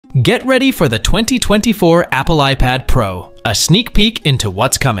Get ready for the 2024 Apple iPad Pro, a sneak peek into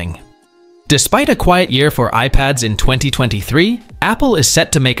what's coming. Despite a quiet year for iPads in 2023, Apple is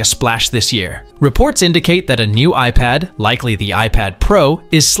set to make a splash this year. Reports indicate that a new iPad, likely the iPad Pro,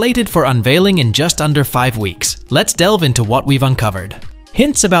 is slated for unveiling in just under 5 weeks. Let's delve into what we've uncovered.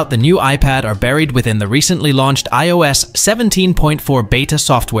 Hints about the new iPad are buried within the recently launched iOS 17.4 beta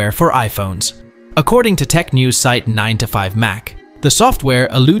software for iPhones. According to tech news site 9to5Mac, the software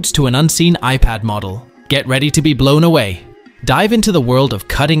alludes to an unseen iPad model. Get ready to be blown away. Dive into the world of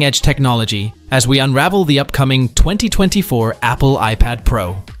cutting-edge technology as we unravel the upcoming 2024 Apple iPad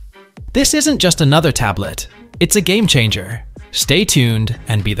Pro. This isn't just another tablet, it's a game changer. Stay tuned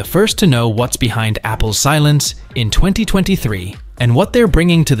and be the first to know what's behind Apple's silence in 2023 and what they're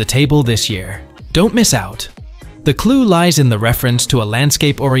bringing to the table this year. Don't miss out. The clue lies in the reference to a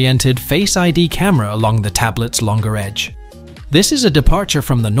landscape-oriented Face ID camera along the tablet's longer edge. This is a departure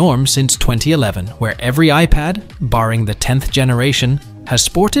from the norm since 2011, where every iPad, barring the 10th generation, has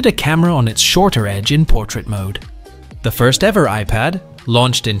sported a camera on its shorter edge in portrait mode. The first ever iPad,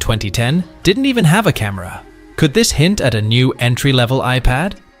 launched in 2010, didn't even have a camera. Could this hint at a new entry-level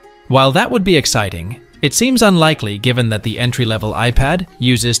iPad? While that would be exciting, it seems unlikely given that the entry-level iPad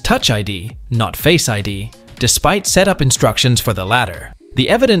uses Touch ID, not Face ID, despite setup instructions for the latter. The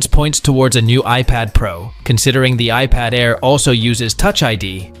evidence points towards a new iPad Pro, considering the iPad Air also uses Touch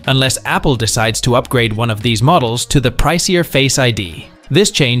ID, unless Apple decides to upgrade one of these models to the pricier Face ID. This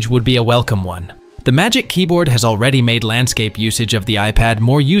change would be a welcome one. The Magic Keyboard has already made landscape usage of the iPad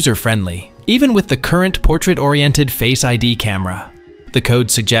more user-friendly, even with the current portrait-oriented Face ID camera. The code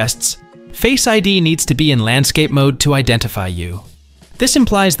suggests, Face ID needs to be in landscape mode to identify you. This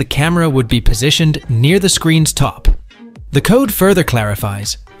implies the camera would be positioned near the screen's top. The code further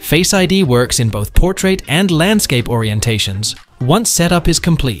clarifies, Face ID works in both portrait and landscape orientations once setup is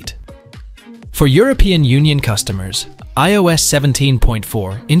complete. For European Union customers, iOS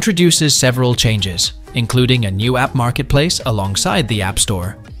 17.4 introduces several changes, including a new app marketplace alongside the App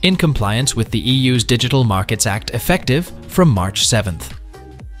Store, in compliance with the EU's Digital Markets Act effective from March 7th.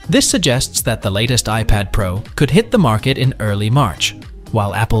 This suggests that the latest iPad Pro could hit the market in early March.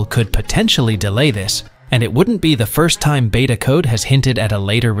 While Apple could potentially delay this, and it wouldn't be the first time beta code has hinted at a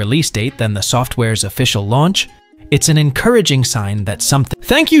later release date than the software's official launch, it's an encouraging sign that something.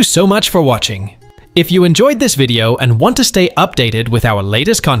 Thank you so much for watching. If you enjoyed this video and want to stay updated with our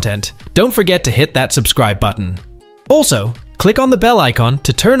latest content, don't forget to hit that subscribe button. Also, click on the bell icon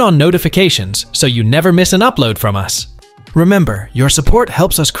to turn on notifications so you never miss an upload from us. Remember, your support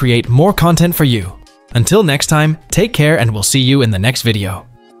helps us create more content for you. Until next time, take care and we'll see you in the next video.